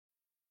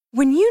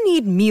When you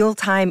need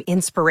mealtime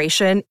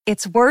inspiration,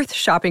 it's worth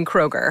shopping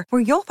Kroger,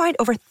 where you'll find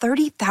over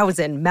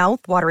 30,000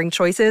 mouth-watering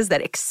choices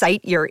that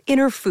excite your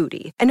inner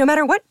foodie. And no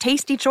matter what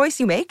tasty choice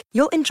you make,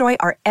 you'll enjoy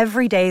our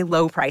everyday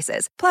low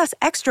prices, plus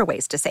extra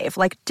ways to save,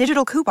 like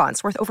digital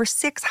coupons worth over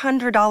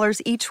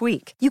 $600 each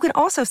week. You can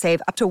also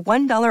save up to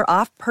 $1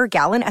 off per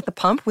gallon at the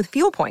pump with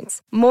fuel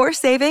points. More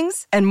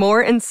savings and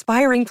more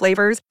inspiring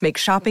flavors make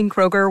shopping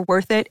Kroger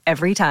worth it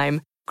every time.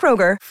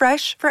 Kroger,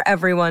 fresh for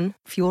everyone.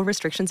 Fuel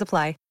restrictions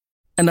apply.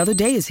 Another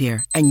day is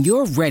here, and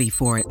you're ready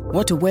for it.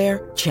 What to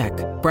wear? Check.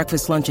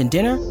 Breakfast, lunch, and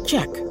dinner?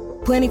 Check.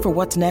 Planning for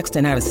what's next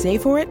and how to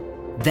save for it?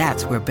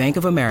 That's where Bank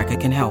of America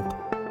can help.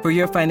 For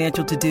your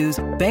financial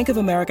to-dos, Bank of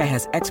America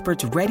has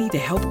experts ready to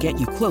help get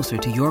you closer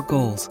to your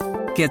goals.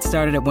 Get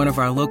started at one of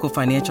our local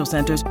financial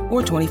centers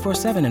or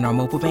 24/7 in our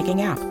mobile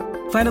banking app.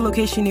 Find a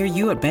location near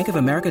you at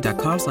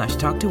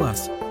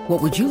bankofamerica.com/talktous.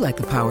 What would you like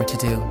the power to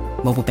do?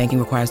 Mobile banking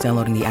requires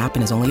downloading the app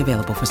and is only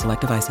available for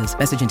select devices.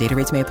 Message and data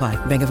rates may apply.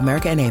 Bank of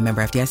America N.A.,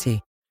 member FDIC.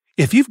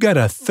 If you've got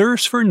a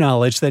thirst for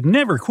knowledge that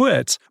never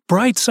quits,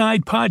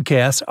 Brightside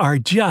Podcasts are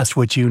just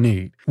what you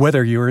need.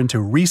 Whether you're into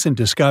recent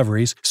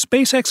discoveries,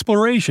 space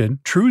exploration,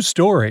 true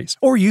stories,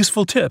 or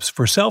useful tips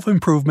for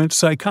self-improvement,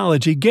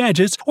 psychology,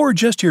 gadgets, or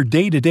just your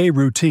day-to-day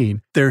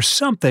routine, there's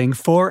something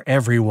for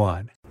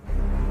everyone.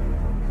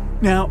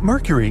 Now,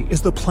 Mercury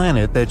is the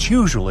planet that's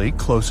usually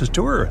closest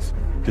to Earth.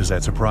 Does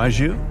that surprise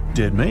you?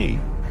 Did me.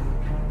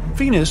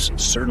 Venus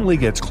certainly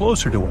gets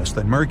closer to us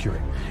than Mercury.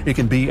 It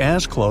can be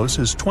as close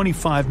as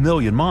 25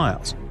 million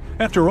miles.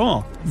 After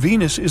all,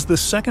 Venus is the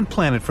second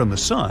planet from the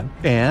Sun,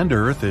 and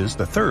Earth is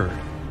the third.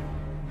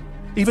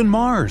 Even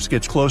Mars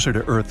gets closer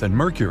to Earth than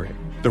Mercury.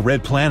 The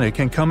red planet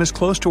can come as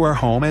close to our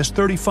home as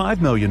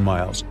 35 million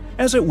miles,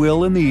 as it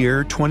will in the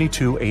year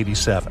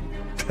 2287.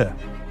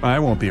 I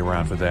won't be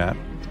around for that.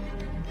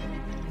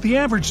 The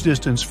average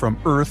distance from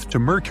Earth to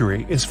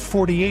Mercury is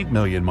 48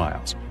 million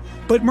miles.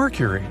 But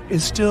Mercury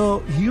is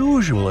still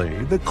usually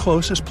the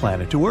closest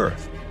planet to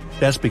Earth.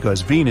 That's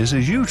because Venus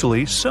is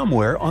usually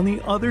somewhere on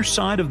the other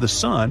side of the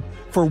Sun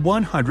for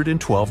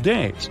 112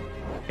 days.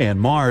 And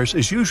Mars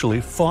is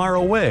usually far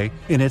away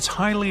in its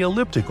highly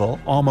elliptical,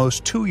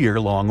 almost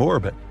 2-year-long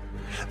orbit.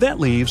 That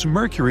leaves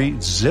Mercury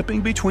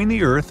zipping between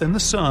the Earth and the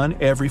Sun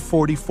every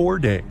 44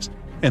 days,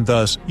 and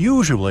thus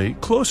usually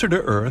closer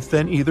to Earth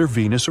than either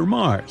Venus or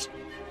Mars.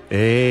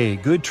 Hey,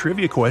 good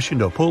trivia question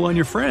to pull on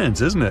your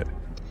friends, isn't it?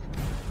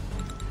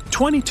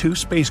 22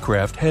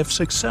 spacecraft have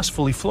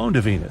successfully flown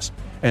to Venus,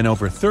 and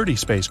over 30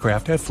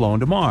 spacecraft have flown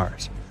to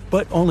Mars,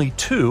 but only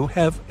 2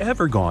 have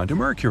ever gone to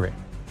Mercury.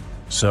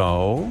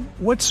 So,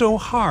 what's so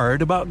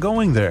hard about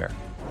going there?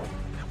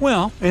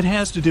 Well, it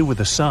has to do with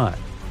the Sun.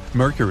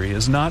 Mercury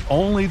is not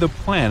only the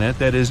planet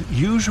that is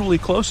usually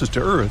closest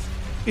to Earth,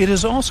 it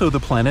is also the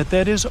planet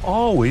that is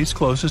always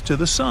closest to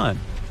the Sun,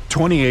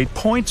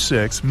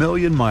 28.6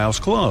 million miles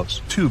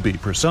close, to be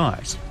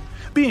precise.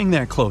 Being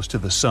that close to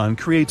the Sun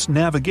creates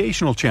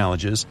navigational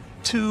challenges,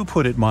 to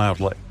put it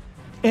mildly.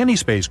 Any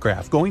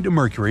spacecraft going to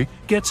Mercury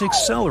gets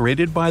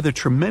accelerated by the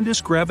tremendous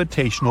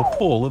gravitational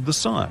pull of the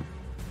Sun.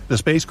 The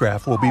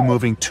spacecraft will be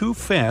moving too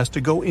fast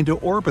to go into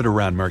orbit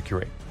around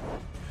Mercury.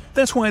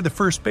 That's why the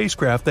first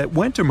spacecraft that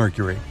went to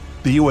Mercury,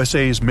 the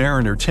USA's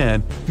Mariner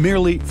 10,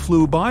 merely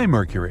flew by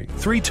Mercury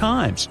 3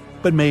 times,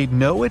 but made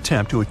no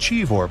attempt to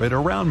achieve orbit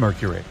around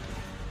Mercury.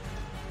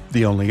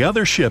 The only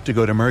other ship to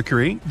go to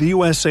Mercury, the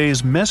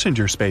USA's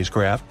Messenger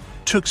spacecraft,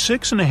 took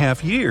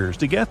 6.5 years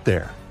to get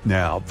there.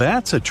 Now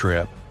that's a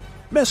trip.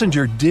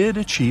 Messenger did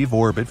achieve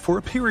orbit for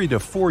a period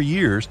of 4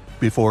 years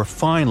before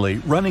finally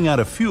running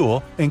out of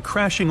fuel and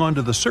crashing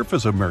onto the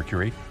surface of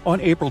Mercury on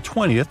April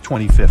 20,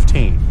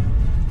 2015.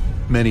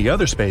 Many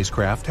other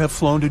spacecraft have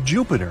flown to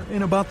Jupiter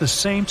in about the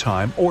same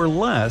time or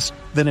less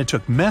than it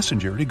took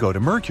Messenger to go to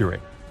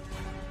Mercury.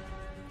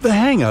 The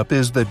hang-up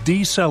is the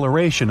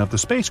deceleration of the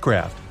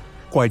spacecraft.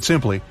 Quite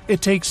simply,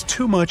 it takes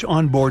too much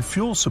onboard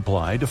fuel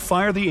supply to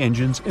fire the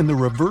engines in the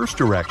reverse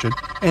direction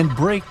and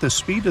brake the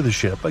speed of the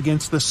ship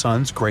against the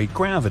Sun's great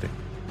gravity.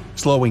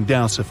 Slowing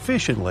down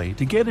sufficiently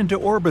to get into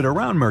orbit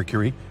around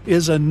Mercury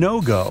is a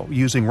no-go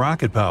using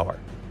rocket power.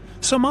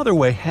 Some other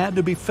way had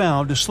to be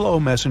found to slow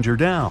Messenger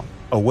down,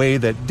 a way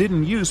that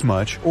didn't use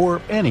much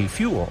or any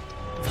fuel.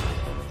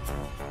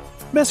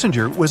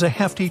 Messenger was a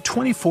hefty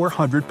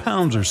 2,400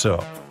 pounds or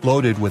so,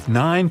 loaded with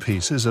 9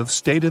 pieces of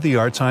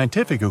state-of-the-art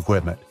scientific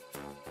equipment.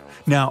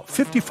 Now,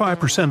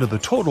 55% of the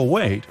total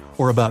weight,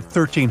 or about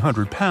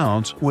 1,300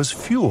 pounds, was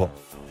fuel.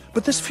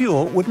 But this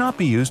fuel would not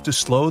be used to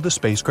slow the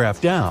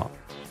spacecraft down.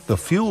 The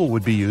fuel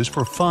would be used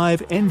for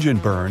 5 engine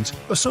burns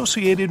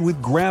associated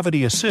with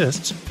gravity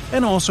assists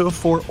and also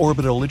for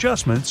orbital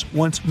adjustments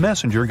once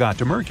Messenger got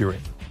to Mercury.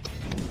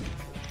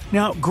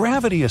 Now,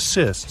 gravity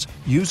assists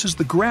uses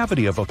the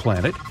gravity of a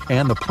planet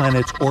and the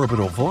planet's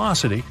orbital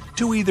velocity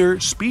to either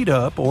speed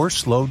up or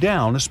slow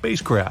down a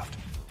spacecraft.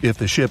 If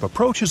the ship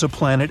approaches a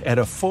planet at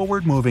a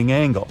forward-moving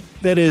angle,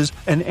 that is,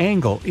 an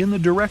angle in the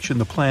direction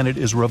the planet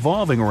is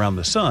revolving around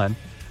the Sun,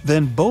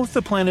 then both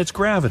the planet's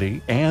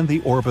gravity and the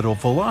orbital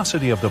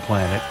velocity of the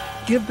planet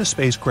give the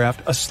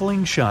spacecraft a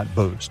slingshot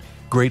boost.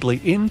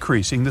 greatly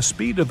increasing the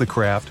speed of the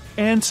craft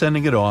and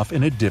sending it off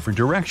in a different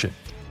direction.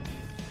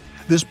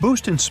 This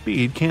boost in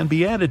speed can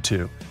be added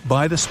to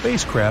by the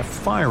spacecraft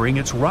firing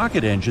its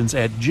rocket engines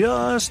at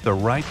just the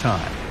right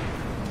time.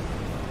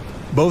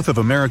 Both of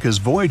America's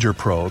Voyager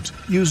probes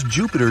use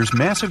Jupiter's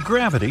massive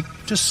gravity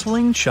to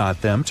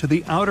slingshot them to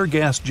the outer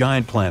gas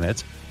giant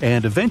planets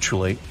and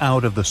eventually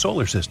out of the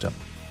solar system.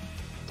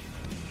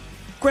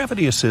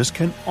 Gravity assist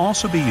can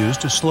also be used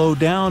to slow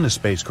down a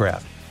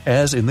spacecraft,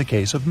 as in the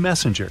case of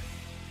Messenger.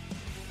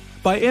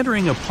 By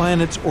entering a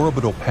planet's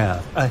orbital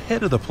path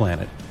ahead of the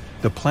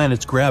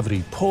planet's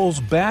gravity pulls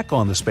back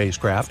on the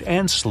spacecraft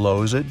and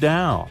slows it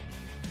down.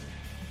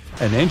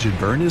 An engine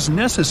burn is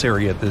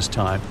necessary at this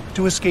time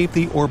to escape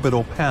the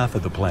orbital path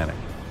of the planet.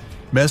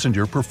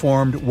 Messenger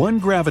performed 1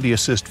 gravity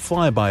assist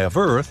flyby of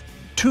Earth,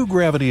 2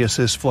 gravity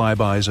assist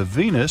flybys of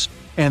Venus,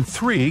 and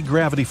 3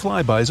 gravity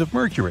flybys of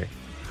Mercury.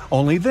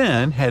 Only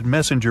then had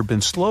Messenger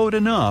been slowed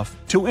enough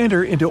to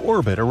enter into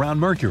orbit around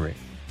Mercury.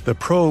 The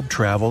probe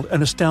traveled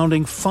an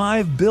astounding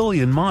 5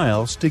 billion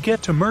miles to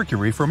get to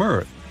Mercury from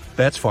Earth.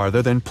 That's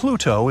farther than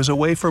Pluto is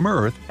away from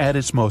Earth at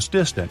its most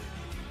distant.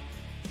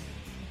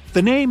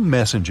 The name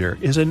Messenger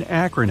is an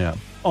acronym,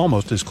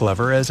 almost as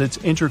clever as its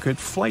intricate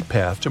flight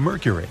path to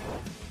Mercury.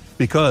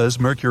 Because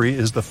Mercury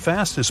is the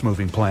fastest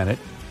moving planet,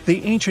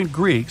 the ancient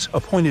Greeks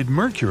appointed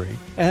Mercury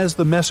as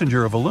the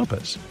messenger of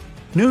Olympus.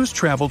 News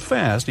traveled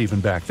fast even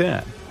back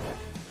then.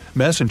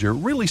 Messenger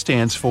really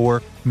stands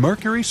for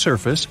Mercury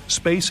Surface,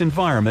 Space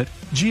Environment,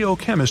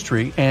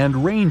 Geochemistry,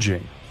 and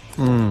Ranging.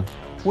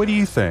 What do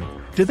you think?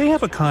 Did they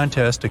have a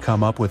contest to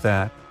come up with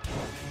that?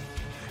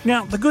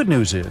 Now, the good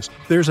news is,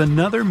 there's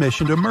another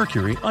mission to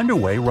Mercury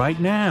underway right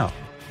now.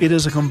 It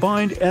is a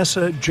combined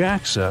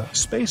ESA-JAXA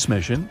space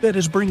mission that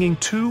is bringing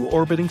 2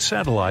 orbiting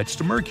satellites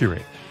to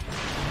Mercury.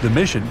 The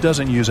mission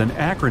doesn't use an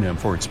acronym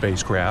for its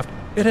spacecraft,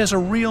 it has a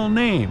real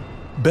name,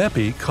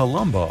 Bepi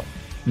Colombo.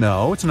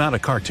 No, it's not a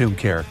cartoon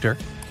character.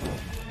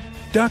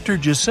 Dr.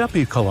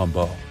 Giuseppe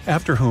Colombo,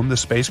 after whom the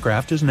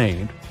spacecraft is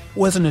named,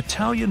 was an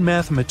Italian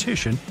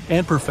mathematician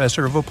and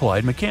professor of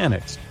applied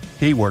mechanics.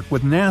 He worked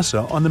with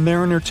NASA on the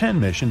Mariner 10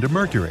 mission to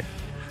Mercury.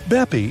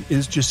 Bepi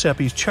is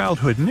Giuseppe's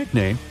childhood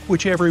nickname,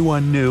 which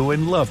everyone knew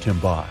and loved him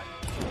by.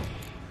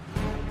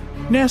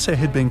 NASA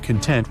had been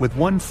content with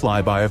 1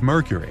 flyby of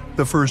Mercury,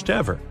 the first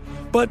ever,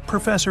 but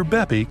Professor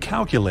Bepi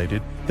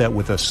calculated that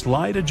with a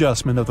slight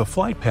adjustment of the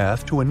flight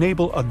path to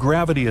enable a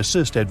gravity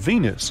assist at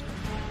Venus,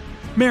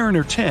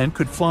 Mariner 10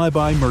 could fly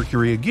by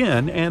Mercury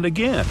again and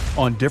again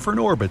on different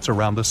orbits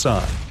around the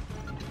Sun.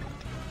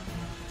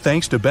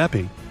 Thanks to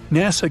Bepi,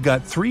 NASA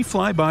got 3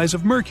 flybys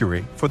of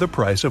Mercury for the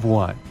price of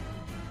 1.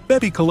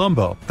 Bepi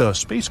Colombo, the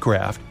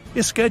spacecraft,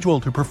 is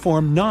scheduled to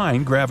perform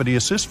 9 gravity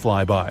assist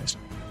flybys,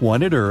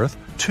 1 at Earth,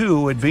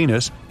 2 at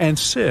Venus, and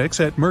 6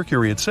 at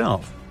Mercury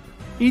itself.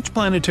 Each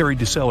planetary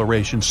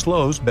deceleration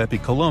slows Bepi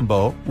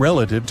Colombo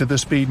relative to the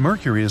speed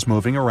Mercury is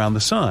moving around the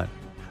Sun.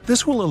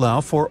 This will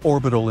allow for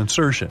orbital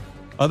insertion.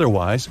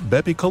 Otherwise,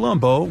 Bepi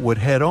Colombo would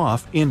head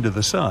off into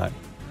the Sun.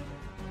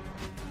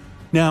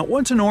 Now,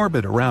 once in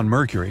orbit around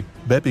Mercury,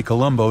 Bepi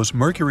Colombo's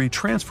Mercury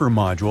Transfer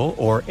Module,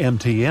 or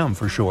MTM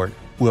for short,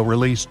 will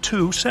release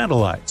 2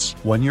 satellites,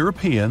 1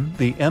 European,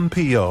 the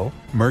MPO,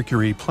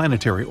 Mercury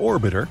Planetary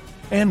Orbiter,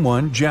 and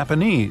 1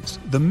 Japanese,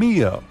 the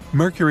MEO,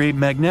 Mercury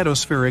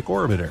Magnetospheric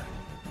Orbiter.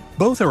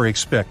 Both are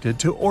expected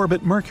to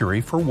orbit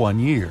Mercury for 1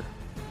 year.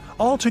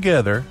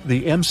 Altogether,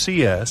 the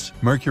MCS,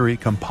 Mercury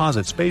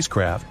Composite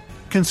Spacecraft,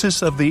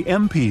 consists of the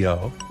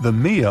MPO, the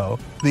MEO,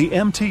 the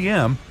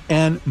MTM,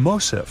 and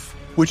MOSIF,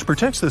 which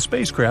protects the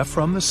spacecraft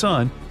from the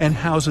Sun and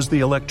houses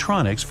the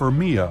electronics for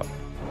MEO.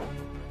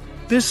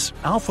 This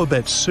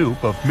alphabet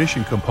soup of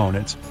mission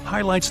components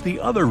highlights the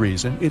other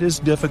reason it is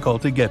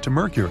difficult to get to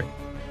Mercury.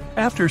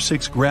 After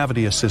 6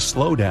 gravity assist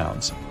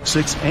slowdowns,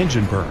 6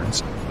 engine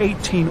burns,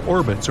 18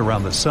 orbits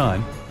around the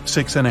Sun,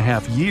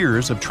 6.5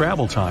 years of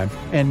travel time,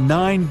 and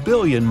 9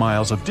 billion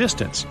miles of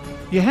distance,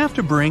 you have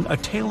to bring a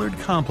tailored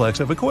complex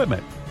of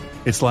equipment.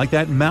 It's like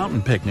that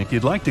mountain picnic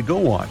you'd like to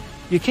go on.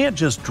 You can't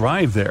just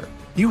drive there.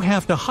 You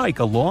have to hike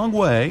a long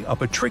way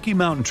up a tricky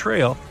mountain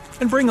trail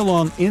and bring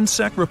along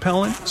insect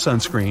repellent,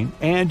 sunscreen,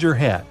 and your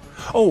hat.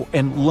 Oh,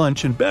 and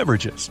lunch and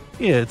beverages.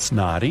 It's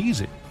not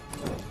easy.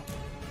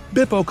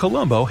 Bepi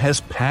Colombo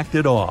has packed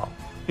it all,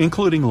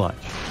 including lunch.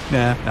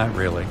 Nah, not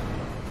really.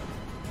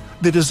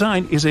 The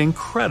design is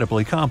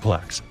incredibly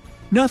complex.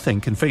 Nothing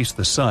can face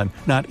the Sun,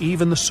 not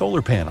even the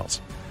solar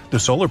panels. The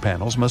solar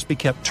panels must be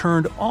kept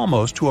turned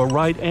almost to a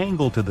right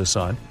angle to the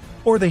Sun,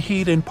 or the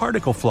heat and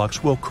particle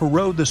flux will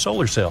corrode the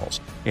solar cells,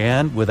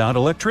 and without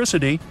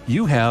electricity,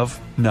 you have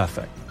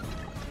nothing.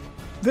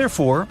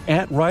 Therefore,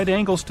 at right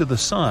angles to the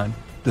Sun,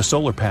 the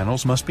solar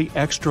panels must be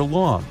extra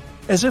long,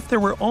 as if there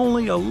were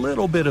only a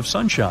little bit of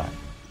sunshine.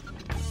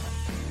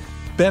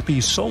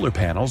 Bepi's solar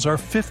panels are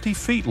 50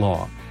 feet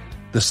long.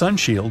 The sun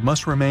shield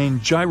must remain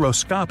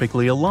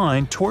gyroscopically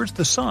aligned towards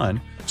the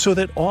Sun so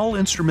that all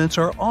instruments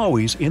are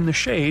always in the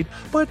shade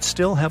but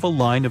still have a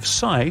line of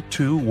sight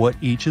to what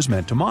each is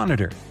meant to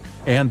monitor.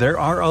 And there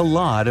are a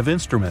lot of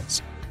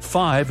instruments.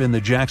 5 in the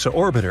JAXA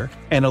orbiter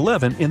and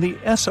 11 in the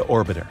ESA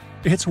orbiter.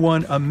 It's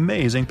one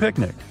amazing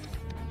picnic.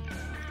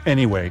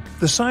 Anyway,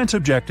 the science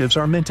objectives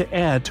are meant to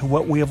add to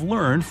what we have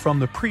learned from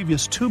the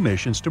previous 2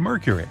 missions to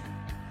Mercury.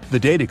 The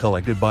data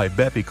collected by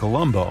Bepi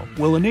Colombo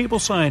will enable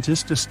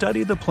scientists to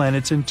study the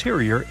planet's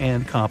interior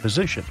and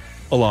composition,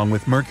 along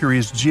with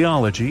Mercury's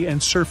geology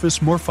and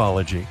surface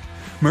morphology,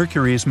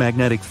 Mercury's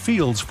magnetic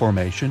fields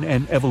formation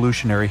and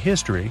evolutionary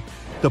history,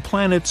 the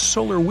planet's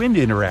solar-wind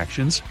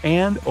interactions,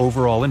 and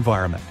overall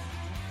environment.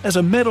 As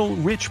a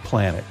metal-rich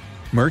planet,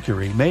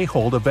 Mercury may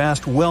hold a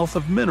vast wealth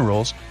of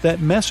minerals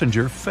that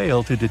MESSENGER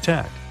failed to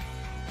detect.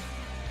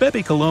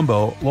 Bepi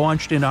Colombo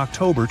launched in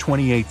October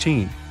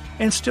 2018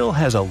 and still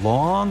has a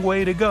long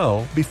way to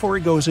go before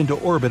it goes into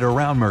orbit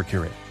around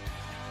Mercury.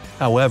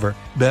 However,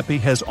 Bepi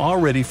has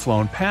already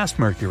flown past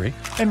Mercury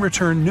and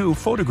returned new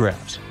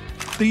photographs.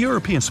 The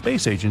European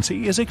Space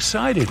Agency is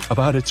excited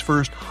about its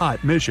first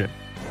hot mission.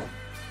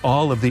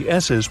 All of the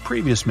ESA's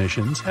previous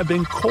missions have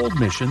been cold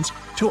missions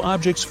to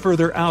objects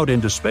further out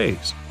into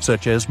space,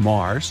 such as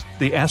Mars,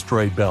 the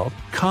asteroid belt,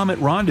 Comet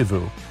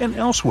Rendezvous, and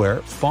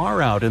elsewhere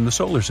far out in the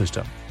solar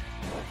system.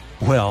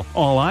 Well,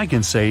 all I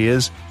can say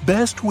is,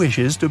 best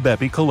wishes to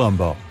Bepi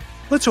Colombo.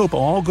 Let's hope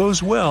all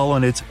goes well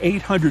on its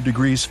 800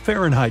 degrees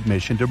Fahrenheit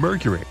mission to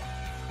Mercury.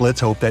 Let's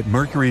hope that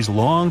Mercury's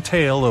long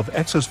tail of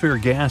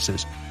exosphere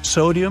gases,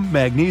 sodium,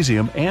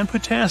 magnesium, and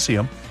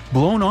potassium,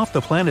 blown off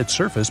the planet's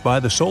surface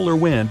by the solar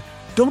wind,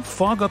 don't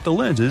fog up the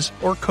lenses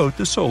or coat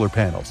the solar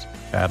panels.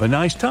 Have a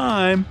nice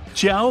time.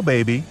 Ciao,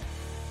 baby.